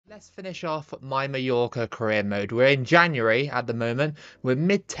Let's finish off my Mallorca career mode. We're in January at the moment. We're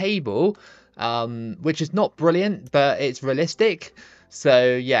mid-table, which is not brilliant, but it's realistic.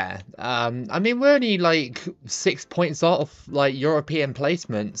 So yeah, I mean we're only like 6 points off like European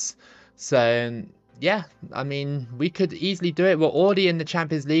placements. So yeah, I mean we could easily do it. We're already in the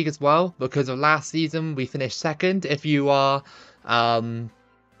Champions League as well because of last season we finished second. If you are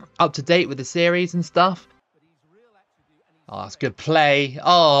up to date with the series and stuff. Oh, that's good play.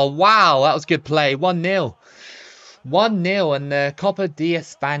 Oh, wow. That was good play. 1-0. 1-0 in the Copa de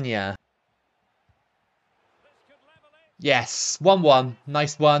España. Yes, 1-1.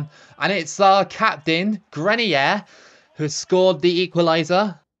 Nice one. And it's our captain, Grenier, who scored the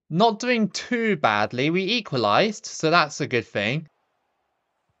equaliser. Not doing too badly. We equalised, so that's a good thing.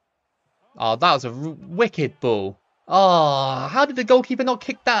 Oh, that was a wicked ball. Oh, how did the goalkeeper not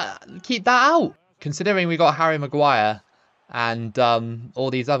keep that out? Considering we got Harry Maguire and all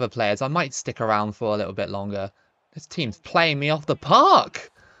these other players, I might stick around for a little bit longer. This team's playing me off the park.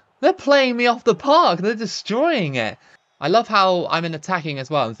 They're playing me off the park. They're destroying it. I love how I'm in attacking as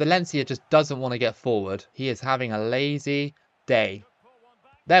well. Valencia just doesn't want to get forward. He is having a lazy day.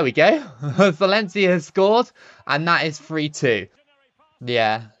 There we go. Valencia has scored, and that is 3-2.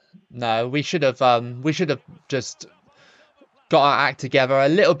 Yeah. No, we should have just got our act together a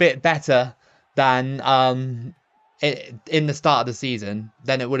little bit better than in the start of the season.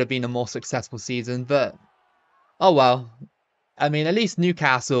 Then it would have been a more successful season, but oh well. I mean, at least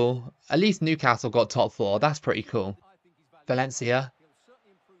Newcastle got top 4. That's pretty cool. Valencia.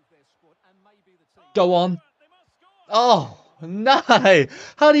 Go on. Oh, no.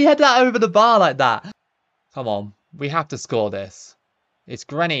 How do you head that over the bar like that? Come on. We have to score this. It's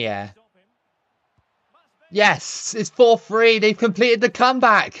Grenier. Yes, it's 4-3. They've completed the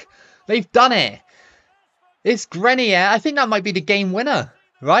comeback. They've done it. It's Grenier. I think that might be the game winner,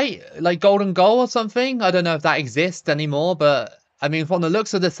 right? Like golden goal or something. I don't know if that exists anymore, but I mean, from the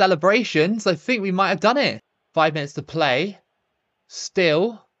looks of the celebrations, I think we might have done it. 5 minutes to play.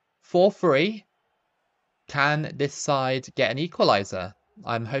 Still 4-3. Can this side get an equaliser?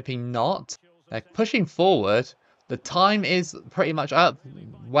 I'm hoping not. They're pushing forward. The time is pretty much up.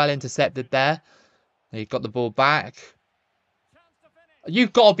 Well intercepted there. They got the ball back.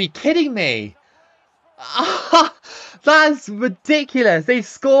 You've got to be kidding me. That's ridiculous. They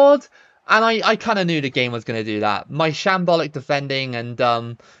scored, and I kind of knew the game was going to do that. My shambolic defending,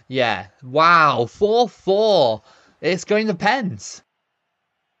 and yeah. Wow, 4-4. It's going to pens.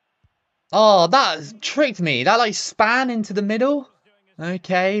 Oh, that tricked me. That like span into the middle.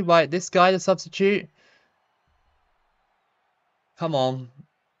 Okay, right, this guy, the substitute. Come on.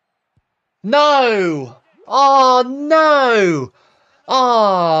 No! Oh, no!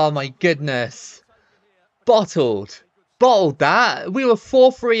 Oh, my goodness. Bottled that. We were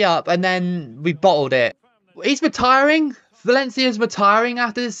 4-3 up and then we bottled it. He's retiring? Valencia's retiring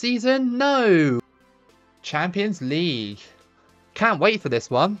after this season? No. Champions League. Can't wait for this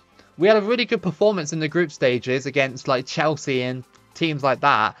one. We had a really good performance in the group stages against like Chelsea and teams like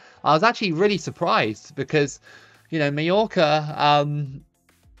that. I was actually really surprised because, you know, Mallorca,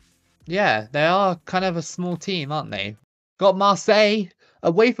 yeah, they are kind of a small team, aren't they? Got Marseille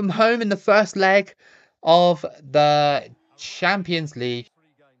away from home in the first leg of the Champions League.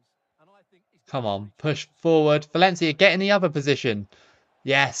 Come on, push forward. Valencia, get in the other position.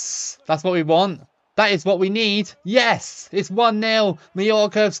 Yes, that's what we want. That is what we need. Yes, it's 1-0.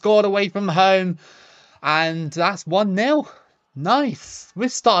 Mallorca have scored away from home. And that's 1-0. Nice.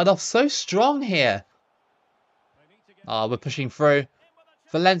 We've started off so strong here. Oh, we're pushing through.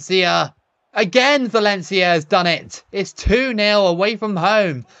 Valencia. Again, Valencia has done it. It's 2-0 away from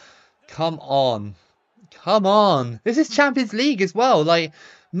home. Come on. Come on. This is Champions League as well. Like,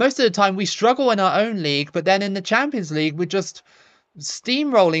 most of the time we struggle in our own league, but then in the Champions League, we're just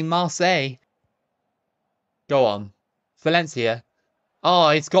steamrolling Marseille. Go on. Valencia. Oh,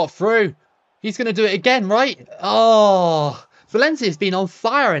 he's got through. He's going to do it again, right? Oh, Valencia's been on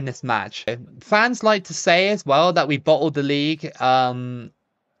fire in this match. Fans like to say as well that we bottled the league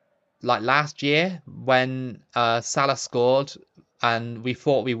like last year when Salah scored and we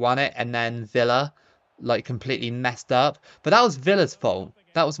thought we won it and then Villa like completely messed up. But that was Villa's fault.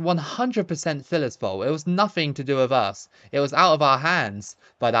 That was 100% Villa's fault. It was nothing to do with us. It was out of our hands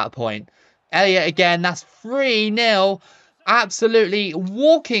by that point. Elliott again, that's 3-0. Absolutely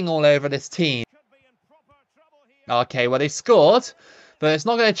walking all over this team. Okay, well, they scored, but it's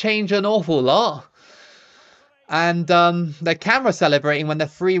not going to change an awful lot. And they're camera celebrating when they're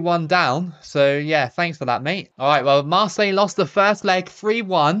 3-1 down. So, yeah, thanks for that, mate. All right, well, Marseille lost the first leg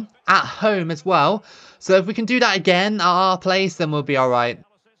 3-1 at home as well. So if we can do that again at our place, then we'll be all right.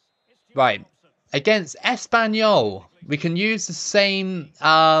 Right. Against Espanyol, we can use the same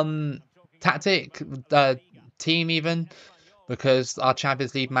tactic, team even, because our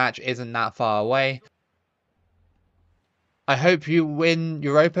Champions League match isn't that far away. I hope you win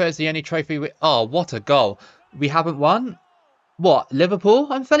Europa. It's the only trophy we... Oh, what a goal. We haven't won? What, Liverpool?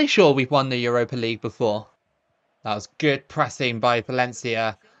 I'm fairly sure we've won the Europa League before. That was good pressing by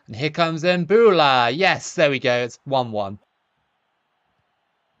Valencia. And here comes Mbula. Yes, there we go. It's 1-1.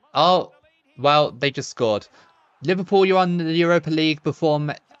 Oh, well, they just scored. Liverpool, you won the Europa League before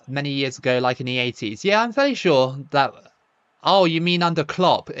many years ago, like in the 80s. Yeah, I'm fairly sure that... Oh, you mean under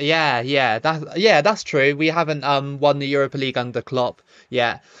Klopp? Yeah, that's true. We haven't won the Europa League under Klopp.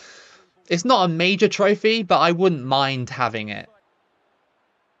 Yeah. It's not a major trophy, but I wouldn't mind having it.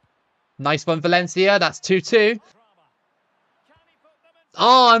 Nice one, Valencia. That's 2-2.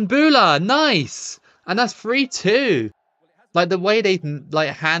 Oh, Mbula, nice. And that's 3-2. Like the way they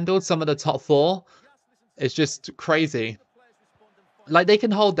handled some of the top four is just crazy. Like they can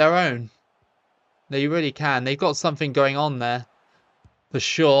hold their own. They really can. They've got something going on there. For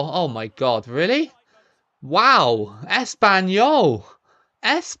sure. Oh my god, really? Wow. Espanyol.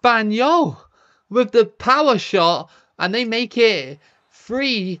 Espanyol. With the power shot. And they make it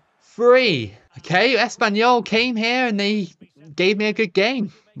 3-3. Okay, Espanyol came here and they gave me a good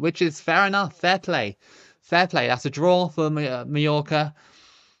game. Which is fair enough. Fair play. Fair play. That's a draw for Mallorca.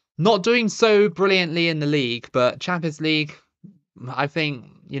 Not doing so brilliantly in the league. But Champions League, I think,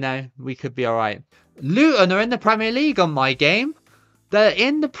 you know, we could be alright. Luton are in the Premier League on my game. They're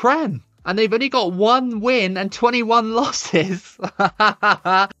in the Prem. And they've only got 1 win and 21 losses.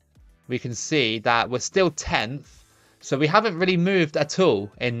 We can see that we're still 10th. So we haven't really moved at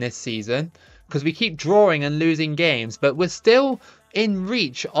all in this season. Because we keep drawing and losing games. But we're still in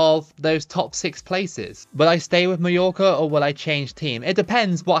reach of those top 6 places. Will I stay with Mallorca or will I change team? It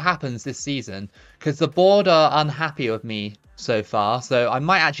depends what happens this season. Because the board are unhappy with me so far. So I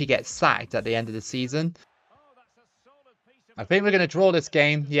might actually get sacked at the end of the season. I think we're going to draw this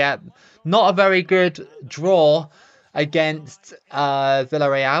game. Yeah, not a very good draw against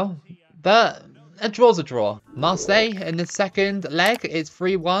Villarreal, but a draw's a draw. Marseille in the second leg is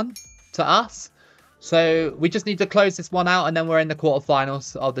 3-1 to us. So we just need to close this one out and then we're in the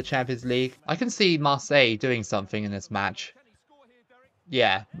quarterfinals of the Champions League. I can see Marseille doing something in this match.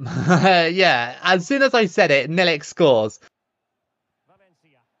 Yeah, yeah, as soon as I said it, Milik scores.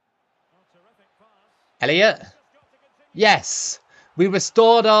 Elliot? Yes, we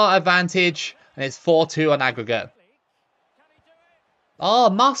restored our advantage and it's 4-2 on aggregate.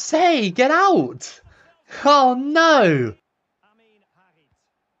 Oh, Marseille, get out! Oh no!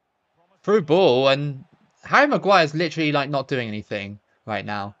 Through ball and Harry Maguire's literally like not doing anything right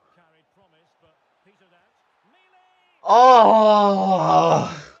now.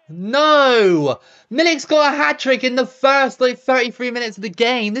 Oh no! Milik's got a hat-trick in the first like 33 minutes of the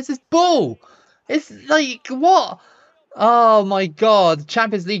game. This is bull! It's like, what? Oh my god,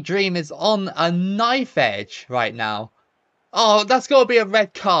 Champions League dream is on a knife edge right now. Oh, that's got to be a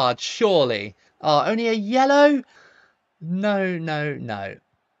red card, surely. Oh, only a yellow? No.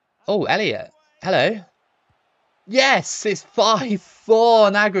 Oh, Elliot. Hello. Yes, it's 5-4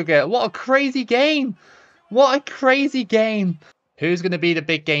 on aggregate. What a crazy game. What a crazy game. Who's going to be the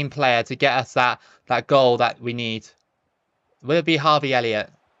big game player to get us that goal that we need? Will it be Harvey Elliott?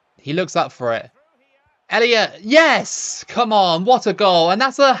 He looks up for it. Elliott, yes! Come on, what a goal. And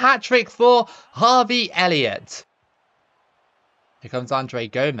that's a hat-trick for Harvey Elliott. Here comes Andre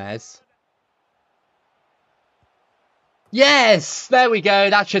Gomez. Yes! There we go.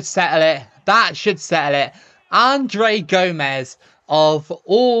 That should settle it. That should settle it. Andre Gomez, of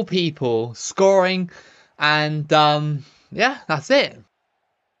all people, scoring. And, yeah, that's it.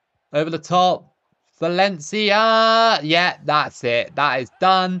 Over the top. Valencia. Yeah, that's it. That is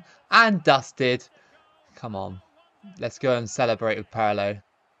done and dusted. Come on. Let's go and celebrate with Pirlo.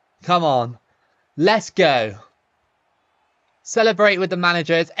 Come on. Let's go. Celebrate with the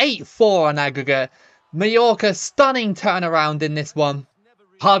manager. It's 8-4 on aggregate. Mallorca, stunning turnaround in this one.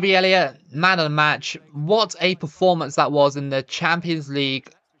 Harvey Elliott, man of the match. What a performance that was in the Champions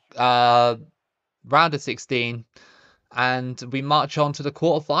League round of 16. And we march on to the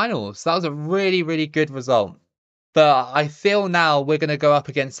quarterfinals. That was a really, really good result. But I feel now we're going to go up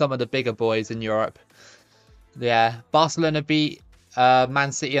against some of the bigger boys in Europe. Yeah, Barcelona beat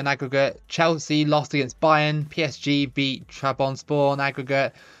Man City on aggregate. Chelsea lost against Bayern. PSG beat Trabzonspor on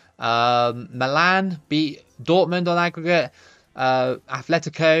aggregate. Milan beat Dortmund on aggregate.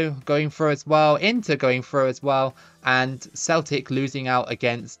 Atletico going through as well. Inter going through as well. And Celtic losing out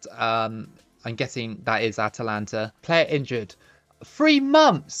against, I'm guessing that is Atalanta. Player injured. 3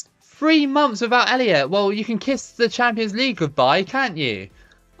 months. 3 months without Elliot. Well, you can kiss the Champions League goodbye, can't you?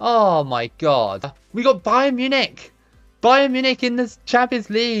 Oh my god. We got Bayern Munich. Bayern Munich in the Champions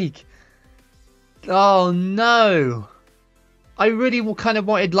League. Oh no. I really kind of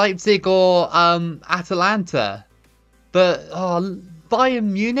wanted Leipzig or Atalanta. But, oh,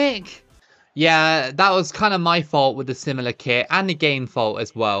 Bayern Munich? Yeah, that was kind of my fault with the similar kit. And the game fault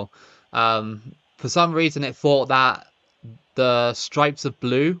as well. For some reason it thought that the stripes of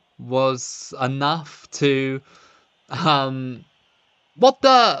blue was enough to... what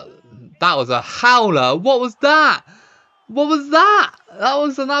the... That was a howler. What was that? What was that? That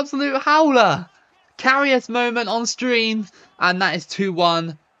was an absolute howler. Carrius moment on stream. And that is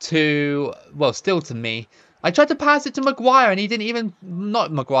 2-1 to... Well, still to me. I tried to pass it to Maguire and he didn't even...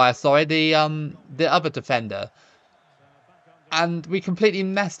 Not Maguire, sorry. The other defender. And we completely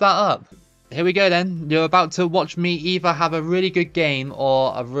messed that up. Here we go then. You're about to watch me either have a really good game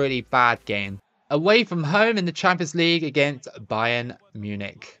or a really bad game. Away from home in the Champions League against Bayern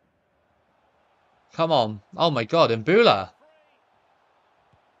Munich. Come on. Oh my god, Mbula.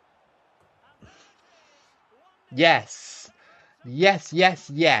 Yes. Yes,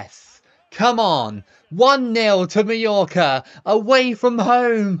 yes, yes. Come on. 1-0 to Mallorca. Away from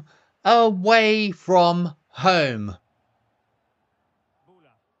home. Away from home.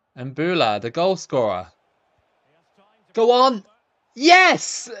 Mbula, the goal scorer. Go on.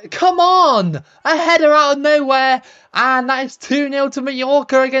 Yes! Come on! A header out of nowhere. And that is 2-0 to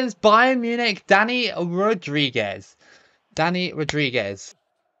Mallorca against Bayern Munich. Dani Rodriguez. Dani Rodriguez.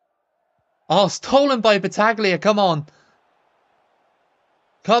 Oh, stolen by Battaglia. Come on.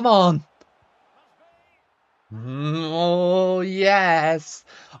 Come on. Oh, yes.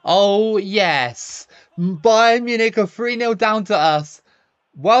 Oh, yes. Bayern Munich are 3-0 down to us.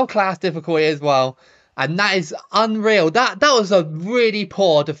 World-class difficulty as well. And that is unreal. That was a really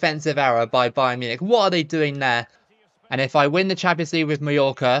poor defensive error by Bayern Munich. What are they doing there? And if I win the Champions League with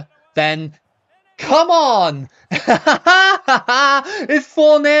Mallorca, then... Come on! It's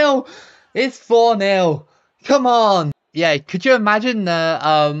 4-0. It's 4-0. Come on. Yeah, could you imagine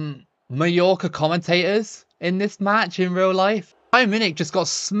the Mallorca commentators in this match in real life? Bayern Munich just got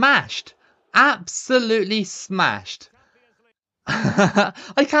smashed. Absolutely smashed.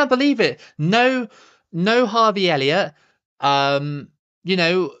 I can't believe it. No Harvey Elliott. You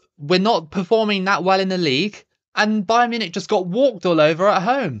know, we're not performing that well in the league. And Bayern Munich just got walked all over at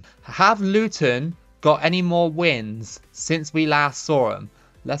home. Have Luton got any more wins since we last saw them?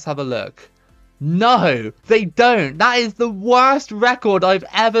 Let's have a look. No, they don't. That is the worst record I've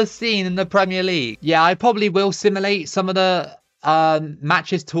ever seen in the Premier League. Yeah, I probably will simulate some of the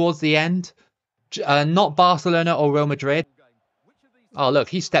matches towards the end. Not Barcelona or Real Madrid. Oh, look,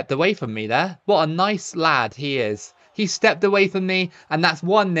 he stepped away from me there. What a nice lad he is. He stepped away from me, and that's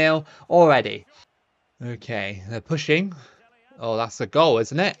 1-0 already. Okay, they're pushing. Oh, that's a goal,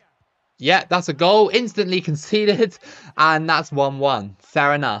 isn't it? Yeah, that's a goal. Instantly conceded, and that's 1-1.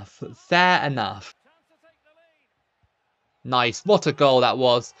 Fair enough. Fair enough. Nice. What a goal that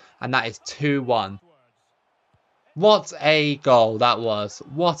was. And that is 2-1. What a goal that was.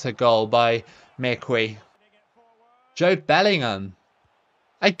 What a goal by Mirqui. Joe Bellingham.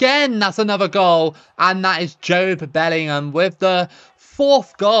 Again, that's another goal. And that is Jobe Bellingham with the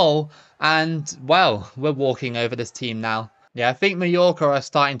 4th goal. And, well, we're walking over this team now. Yeah, I think Mallorca are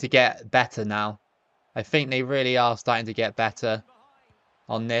starting to get better now. I think they really are starting to get better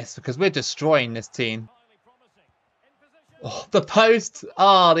on this. Because we're destroying this team. Oh, the post.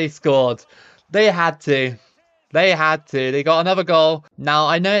 Oh, they scored. They had to. They had to. They got another goal. Now,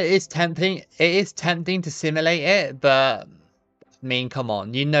 I know it is tempting. It is tempting to simulate it. But, I mean, come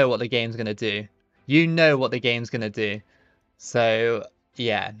on. You know what the game's going to do. You know what the game's going to do. So,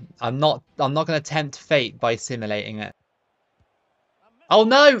 yeah. I'm not going to tempt fate by simulating it. Oh,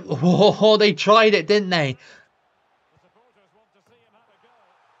 no. Oh, they tried it, didn't they?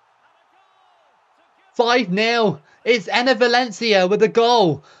 5-0. It's Enner Valencia with a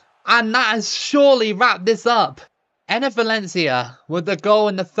goal. And that has surely wrapped this up. Enner Valencia with the goal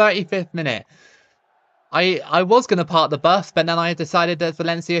in the 35th minute. I was going to park the bus, but then I decided that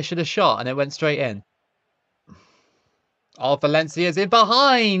Valencia should have shot and it went straight in. Oh, Valencia's in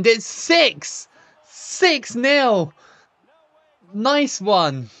behind. It's 6-0. Nice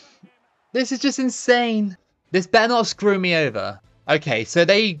one. This is just insane. This better not screw me over. Okay, so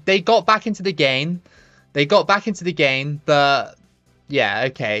they got back into the game. They got back into the game, but yeah,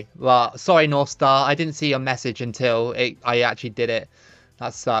 okay. Well, sorry, North Star. I didn't see your message until I actually did it.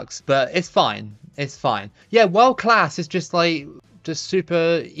 That sucks, but it's fine. It's fine. Yeah, world class is just like, just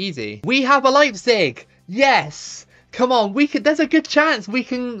super easy. We have a Leipzig. Yes. Come on, we could. There's a good chance we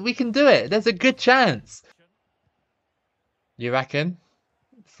can do it. There's a good chance. You reckon?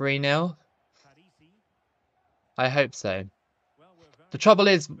 3-0? I hope so. The trouble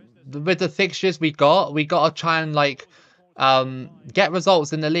is, with the fixtures we got to try and like get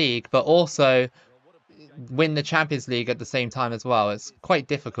results in the league, but also win the Champions League at the same time as well. It's quite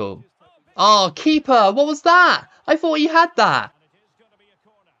difficult. Oh, keeper! What was that? I thought you had that.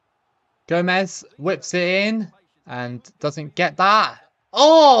 Gomez whips it in and doesn't get that.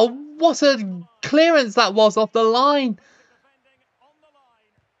 Oh, what a clearance that was off the line.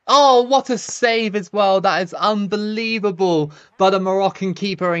 Oh, what a save as well. That is unbelievable by the Moroccan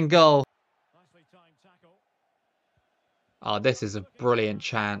keeper in goal. Oh, this is a brilliant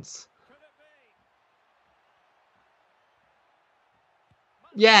chance.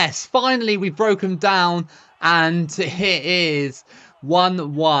 Yes, finally we broke him down, and it is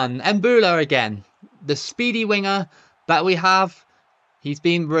 1-1. Mbula again, the speedy winger that we have. He's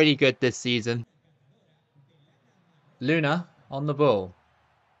been really good this season. Luna on the ball.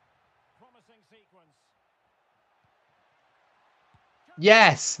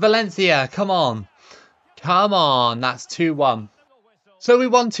 Yes, Valencia, come on. Come on, that's 2-1. So we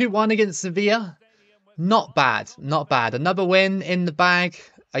won 2-1 against Sevilla. Not bad, not bad. Another win in the bag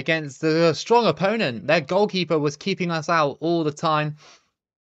against a strong opponent. Their goalkeeper was keeping us out all the time.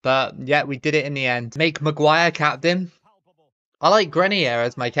 But yeah, we did it in the end. Make Maguire captain. I like Grenier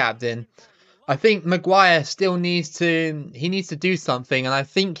as my captain. I think Maguire still needs to do something, and I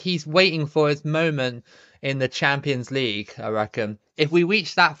think he's waiting for his moment in the Champions League, I reckon. If we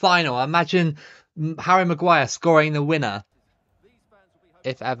reach that final, imagine Harry Maguire scoring the winner.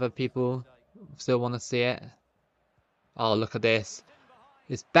 If ever people still want to see it. Oh, look at this.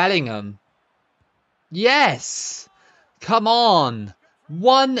 It's Bellingham. Yes! Come on!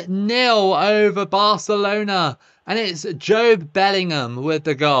 1-0 over Barcelona. And it's Job Bellingham with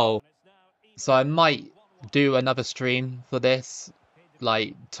the goal. So I might do another stream for this,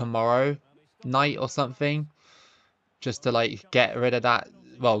 like tomorrow night or something. Just to like get rid of that,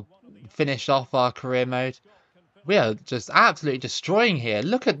 well, finish off our career mode. We are just absolutely destroying here.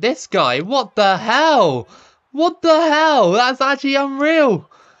 Look at this guy. What the hell? What the hell? That's actually unreal.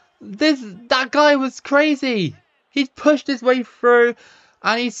 That guy was crazy. He pushed his way through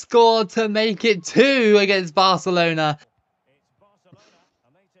and he scored to make it 2 against Barcelona.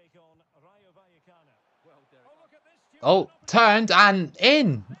 Oh, turned and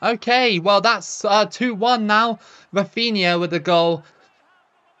in. Okay, well, that's 2-1 now. Rafinha with the goal.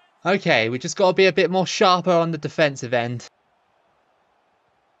 Okay, we just got to be a bit more sharper on the defensive end.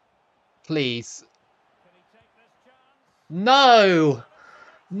 Please. No!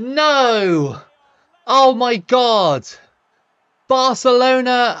 No! Oh my god!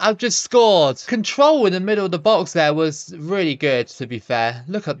 Barcelona have just scored. Control in the middle of the box there was really good, to be fair.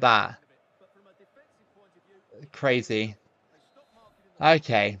 Look at that. Crazy.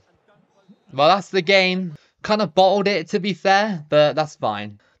 Okay. Well, that's the game. Kind of bottled it, to be fair, but that's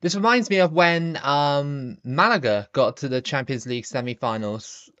fine. This reminds me of when Malaga got to the Champions League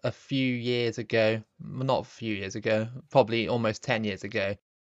semi-finals a few years ago. Well, not a few years ago. Probably almost 10 years ago.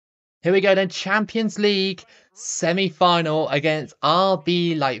 Here we go then. Champions League semi-final against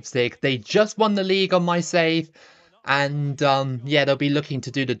RB Leipzig. They just won the league on my save. And yeah, they'll be looking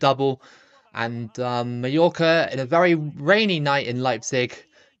to do the double. And Mallorca in a very rainy night in Leipzig.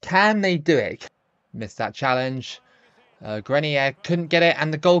 Can they do it? Missed that challenge. Grenier couldn't get it,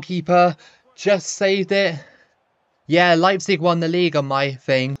 and the goalkeeper just saved it. Yeah, Leipzig won the league on my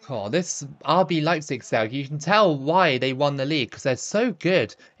thing. Oh, this RB Leipzig side, you can tell why they won the league, because they're so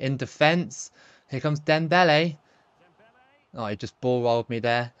good in defence. Here comes Dembele. Oh, he just ball rolled me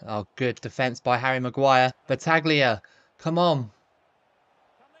there. Oh, good defence by Harry Maguire. Battaglia, come on.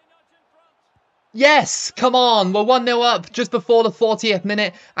 Yes, come on. We're 1-0 up just before the 40th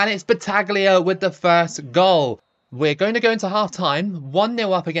minute, and it's Battaglia with the first goal. We're going to go into half-time,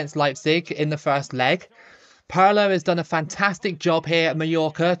 1-0 up against Leipzig in the first leg. Pirlo has done a fantastic job here at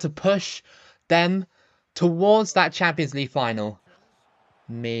Mallorca to push them towards that Champions League final.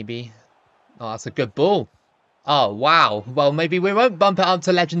 Maybe. Oh, that's a good ball. Oh, wow. Well, maybe we won't bump it up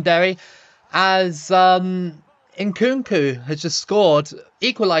to legendary, as Nkunku has just scored,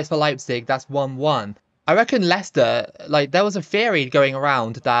 equalised for Leipzig. That's 1-1. I reckon Leicester, like, there was a theory going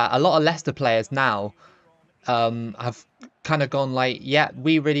around that a lot of Leicester players now have kind of gone like, yeah,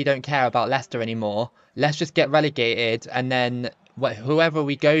 we really don't care about Leicester anymore. Let's just get relegated, and then whoever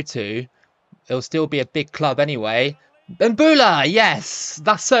we go to, it'll still be a big club anyway. Mbula, yes!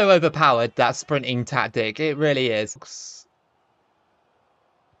 That's so overpowered, that sprinting tactic. It really is.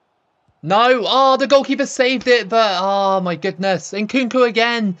 No, oh, the goalkeeper saved it, but oh my goodness. And Nkunku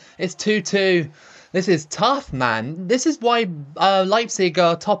again. It's 2-2. This is tough, man. This is why Leipzig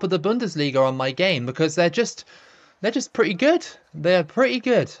are top of the Bundesliga on my game, because they're just pretty good. They're pretty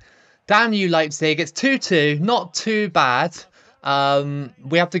good. Damn you, Leipzig. It's 2-2. Not too bad.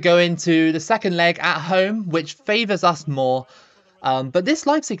 We have to go into the second leg at home, which favours us more. But this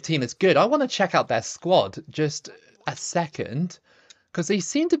Leipzig team is good. I want to check out their squad just a second, because they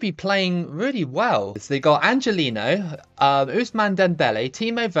seem to be playing really well. So they got Angelino, Ousmane Dembele,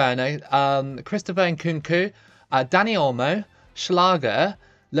 Timo Werner, Christopher Nkunku, Dani Olmo, Schlager,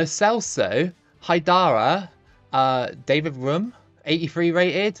 Lo Celso, Haidara, David Rum, 83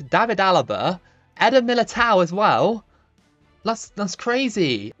 rated, David Alaba, Eder Militao as well. That's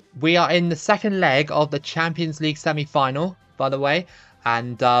crazy. We are in the second leg of the Champions League semi-final, by the way,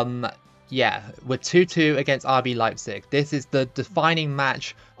 and yeah, we're 2-2 against RB Leipzig. This is the defining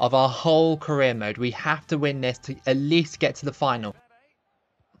match of our whole career mode. We have to win this to at least get to the final.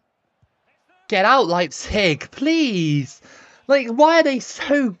 Get out, Leipzig, please. Like, why are they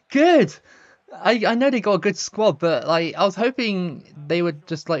so good? I know they got a good squad, but like, I was hoping they would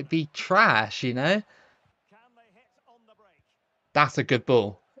just like be trash, you know? That's a good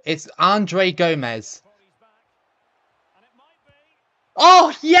ball. It's Andre Gomez.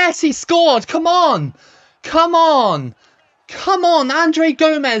 Oh, yes, he scored. Come on. Come on. Come on, Andre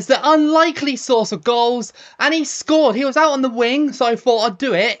Gomez, the unlikely source of goals. And he scored. He was out on the wing, so I thought I'd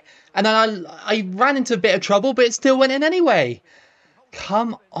do it. And then I ran into a bit of trouble, but it still went in anyway.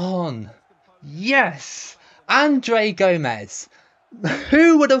 Come on. Yes. Andre Gomez.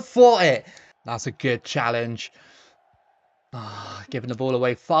 Who would have thought it? That's a good challenge. Oh, giving the ball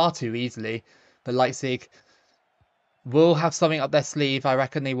away far too easily. But Leipzig will have something up their sleeve. I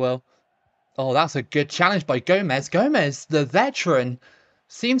reckon they will. Oh, that's a good challenge by Gomez. Gomez, the veteran,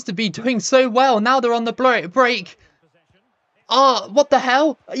 seems to be doing so well. Now they're on the break. Oh, what the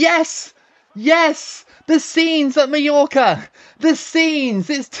hell? Yes! Yes! The scenes at Mallorca! The scenes!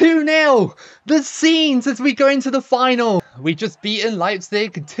 It's 2-0! The scenes as we go into the final! We just beaten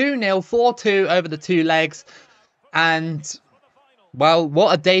Leipzig 2-0, 4-2 over the two legs. And, well,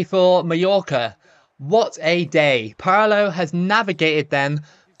 what a day for Mallorca. What a day. Pirlo has navigated them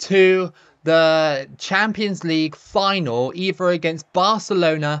to the Champions League final, either against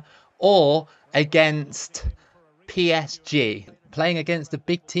Barcelona or against PSG. Playing against a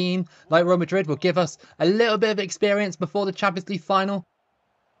big team like Real Madrid will give us a little bit of experience before the Champions League final.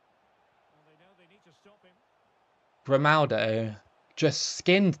 Grimaldo just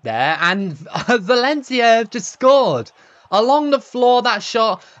skinned there, and Valencia just scored. Along the floor, that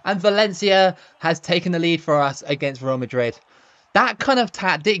shot, and Valencia has taken the lead for us against Real Madrid. That kind of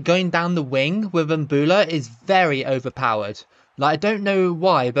tactic going down the wing with Mbula is very overpowered. Like, I don't know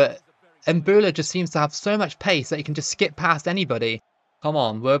why, but Mbula just seems to have so much pace that he can just skip past anybody. Come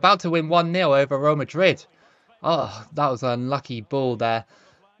on, we're about to win 1-0 over Real Madrid. Oh, that was an unlucky ball there.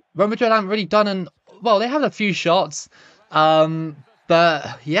 Real Madrid haven't really done well, they have a few shots.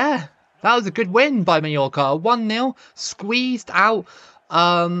 But yeah, that was a good win by Mallorca. 1-0, squeezed out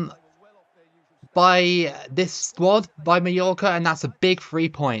by this squad, by Mallorca, and that's a big 3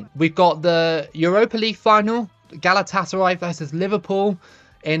 point. We've got the Europa League final, Galatasaray versus Liverpool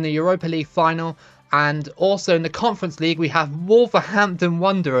in the Europa League final, and also in the Conference League we have Wolverhampton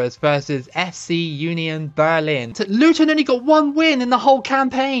Wanderers versus FC Union Berlin. Luton only got one win in the whole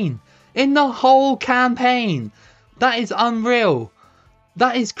campaign. That is unreal.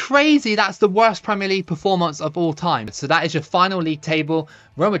 That is crazy. That's the worst Premier League performance of all time. So that is your final league table.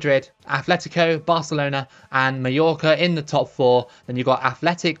 Real Madrid, Atletico, Barcelona and Mallorca in the top four. Then you've got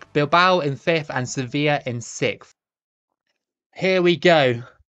Athletic Bilbao in fifth and Sevilla in sixth. Here we go.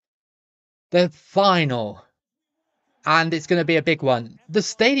 The final. And it's going to be a big one. The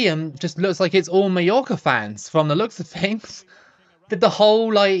stadium just looks like it's all Mallorca fans from the looks of things. Did the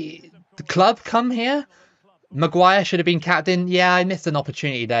whole, the club come here? Maguire should have been captain. Yeah, I missed an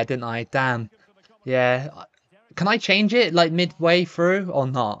opportunity there, didn't I? Damn. Yeah. Can I change it, midway through or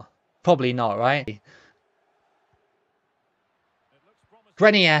not? Probably not, right?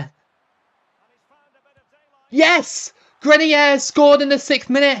 Grenier. Yes! Grenier scored in the 6th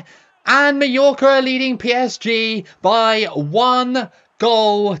minute. And Mallorca are leading PSG by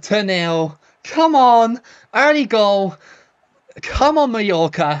 1-0. Come on. Early goal. Come on,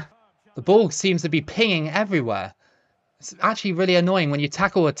 Mallorca. The ball seems to be pinging everywhere. It's actually really annoying when you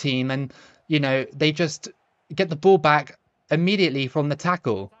tackle a team and, they just get the ball back immediately from the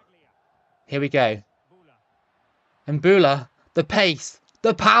tackle. Here we go. Mbula, the pace,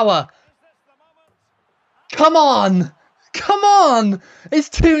 the power. Come on. Come on! It's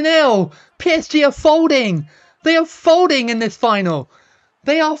 2-0. PSG are folding. They are folding in this final.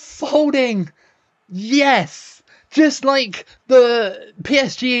 They are folding. Yes. Just like the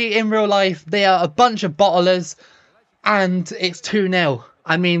PSG in real life, they are a bunch of bottlers. And it's 2-0.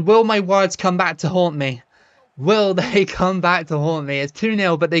 I mean, will my words come back to haunt me? Will they come back to haunt me? It's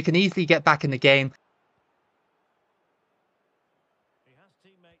 2-0, but they can easily get back in the game.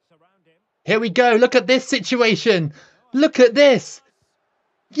 Here we go. Look at this situation. Look at this.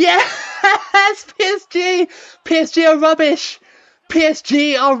 Yes, PSG. PSG are rubbish.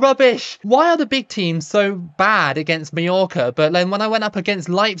 PSG are rubbish. Why are the big teams so bad against Mallorca? But then when I went up against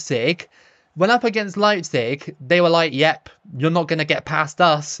Leipzig, they were like, yep, you're not going to get past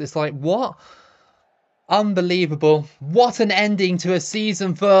us. It's like, what? Unbelievable. What an ending to a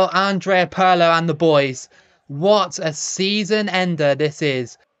season for Andrea Pirlo and the boys. What a season ender this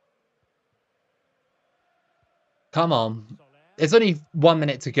is. Come on. There's only 1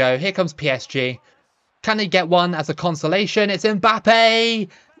 minute to go. Here comes PSG. Can they get one as a consolation? It's Mbappe.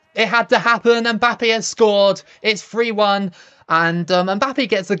 It had to happen. Mbappe has scored. It's 3-1. And Mbappe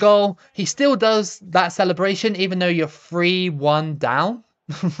gets the goal. He still does that celebration even though you're 3-1 down.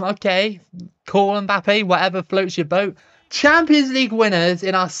 Okay. Cool, Mbappe. Whatever floats your boat. Champions League winners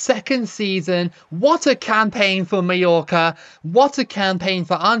in our second season. What a campaign for Mallorca. What a campaign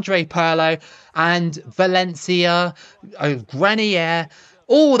for Andre Pirlo and Valencia, Grenier,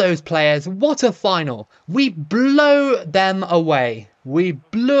 all those players. What a final. We blow them away. We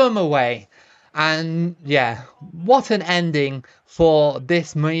blew them away. And yeah, what an ending for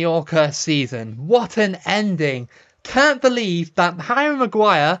this Mallorca season. What an ending. Can't believe that Harry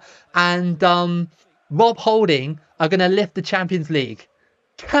Maguire and Rob Holding are going to lift the Champions League.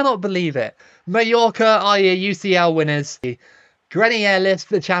 Cannot believe it. Mallorca are your UCL winners. Grenier lifts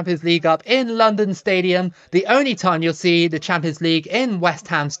the Champions League up in London Stadium. The only time you'll see the Champions League in West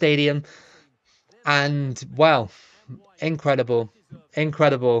Ham Stadium. And, well, incredible.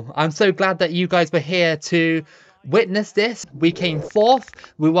 Incredible. I'm so glad that you guys were here to witness this. We came fourth.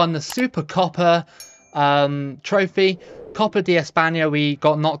 We won the Super Copa trophy. Copa de España, we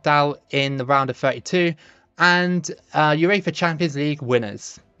got knocked out in the round of 32. And UEFA Champions League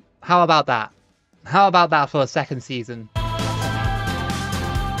winners. How about that? How about that for a second season?